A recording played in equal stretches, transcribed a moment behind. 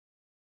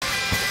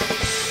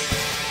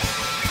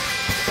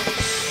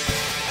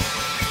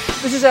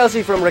This is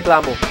Elsie from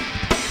Reclamo.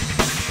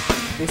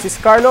 This is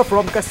Carlo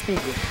from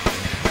Castigo.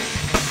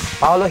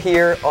 Paolo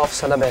here of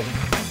Salamed.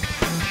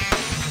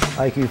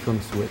 IQ from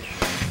Switch.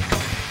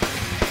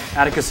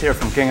 Atticus here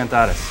from King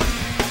Antares.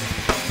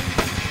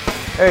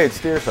 Hey, it's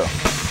Tirso.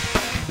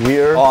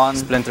 We're on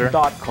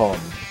Splinter.com.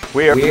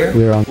 We're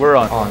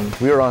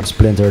on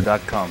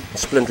Splinter.com.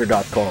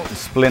 Splinter.com.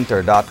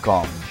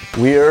 Splinter.com.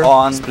 We're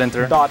on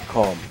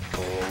Splinter.com.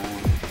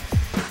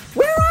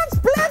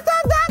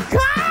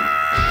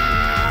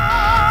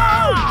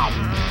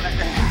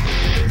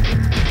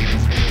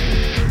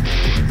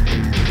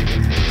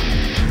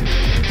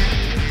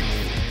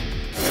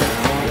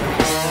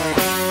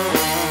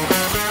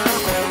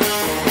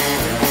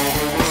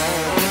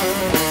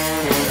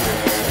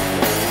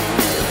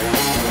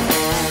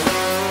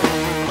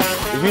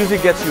 If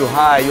music gets you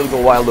high, you'll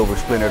go wild over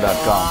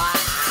Splinter.com.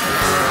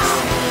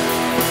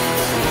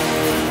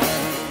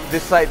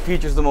 This site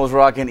features the most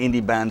rock and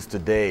indie bands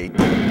today.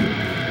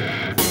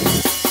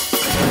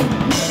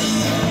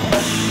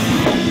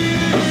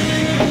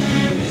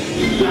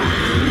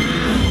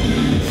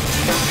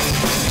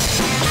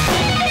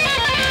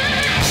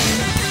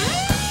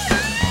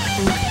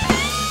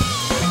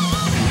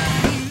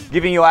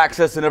 Giving you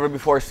access to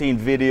never-before-seen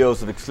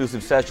videos of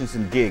exclusive sessions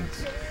and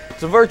gigs.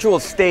 It's a virtual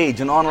stage,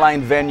 an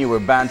online venue where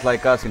bands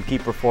like us can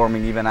keep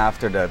performing even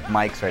after the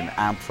mics and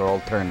amps are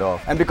all turned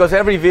off. And because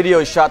every video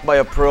is shot by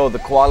a pro, the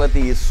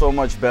quality is so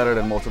much better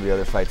than most of the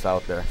other sites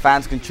out there.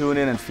 Fans can tune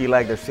in and feel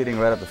like they're sitting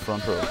right at the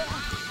front row.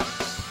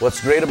 What's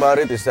great about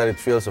it is that it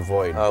fills a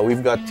void.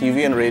 We've got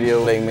TV and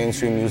radio playing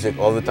mainstream music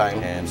all the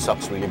time and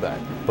sucks really bad.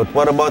 But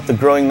what about the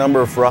growing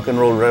number of rock and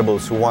roll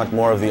rebels who want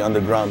more of the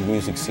underground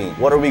music scene?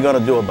 What are we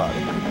gonna do about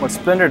it? What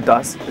Splinter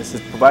does is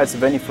it provides a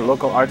venue for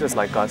local artists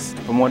like us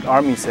to promote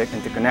our music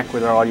and to connect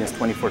with our audience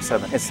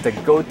 24/7. It's the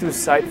go-to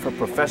site for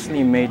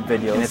professionally made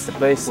videos, and it's the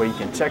place where you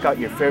can check out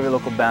your favorite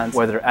local bands,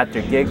 whether at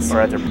their gigs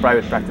or at their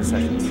private practice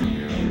sessions.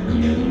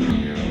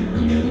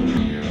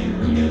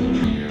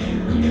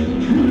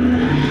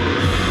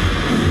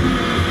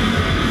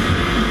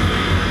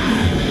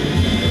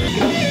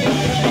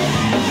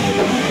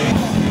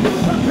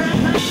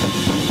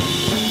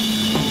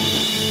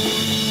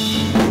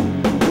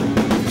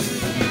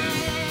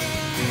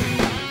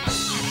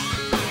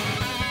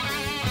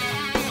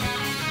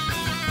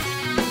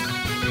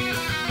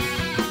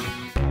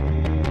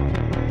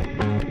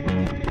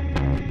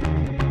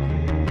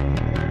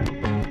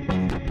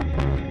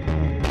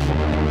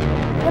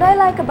 What I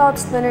like about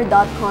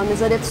Splinter.com is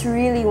that it's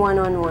really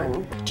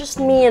one-on-one. Just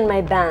me and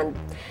my band.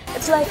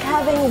 It's like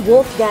having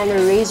Wolfgang or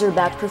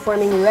Razorback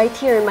performing right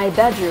here in my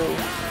bedroom.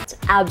 It's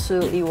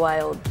absolutely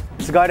wild.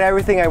 It's got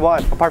everything I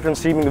want, apart from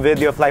streaming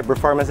video of live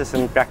performances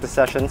and practice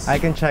sessions. I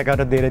can check out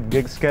updated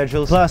gig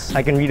schedules. Plus,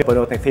 I can read But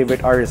what my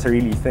favorite artists are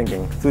really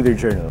thinking through their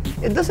journal.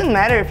 It doesn't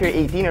matter if you're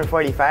 18 or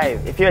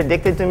 45. If you're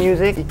addicted to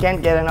music, you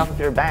can't get enough of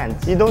your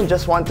bands. You don't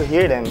just want to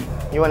hear them,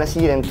 you want to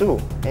see them too.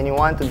 And you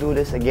want to do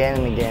this again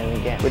and again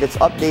and again. With its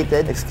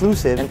updated,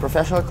 exclusive, and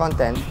professional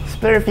content,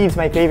 Splinter feeds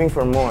my craving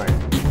for more.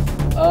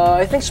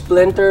 I think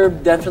Splinter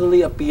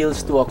definitely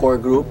appeals to a core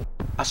group.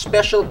 A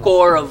special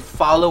core of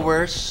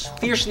followers,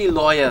 fiercely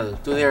loyal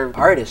to their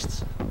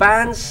artists.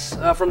 Bands,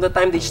 from the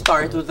time they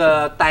start to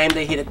the time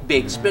they hit it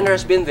big, Splinter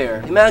has been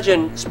there.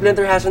 Imagine,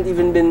 Splinter hasn't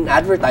even been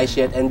advertised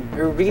yet and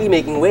they're really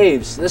making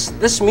waves.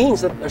 This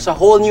means that there's a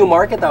whole new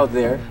market out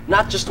there,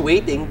 not just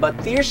waiting, but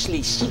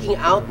fiercely seeking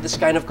out this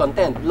kind of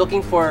content,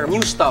 looking for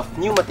new stuff,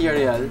 new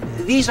material.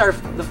 These are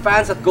the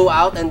fans that go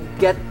out and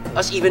get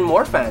us even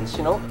more fans,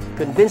 you know?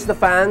 Convince the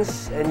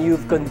fans and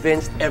you've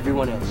convinced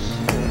everyone else.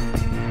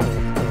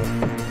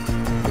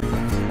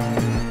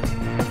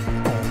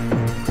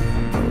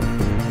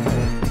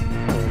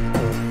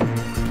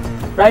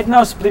 Right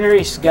now, Splinter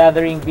is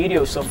gathering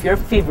videos of your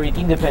favorite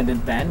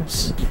independent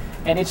bands,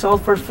 and it's all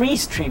for free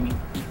streaming.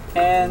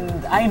 And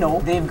I know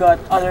they've got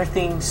other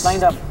things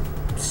lined up,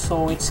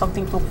 so it's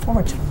something to look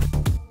forward to.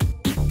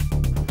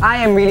 I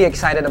am really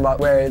excited about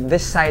where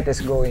this site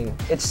is going.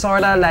 It's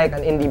sorta like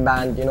an indie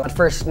band, you know. At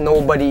first,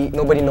 nobody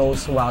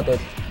knows about it.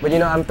 But you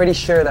know, I'm pretty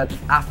sure that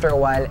after a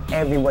while,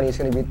 everybody's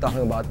gonna be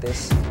talking about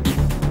this.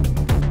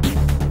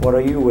 What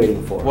are you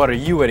waiting for? What are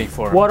you waiting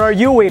for? What are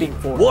you waiting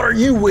for? What are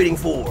you waiting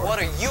for? What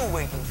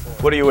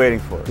are you waiting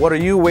for? What are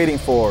you waiting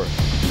for?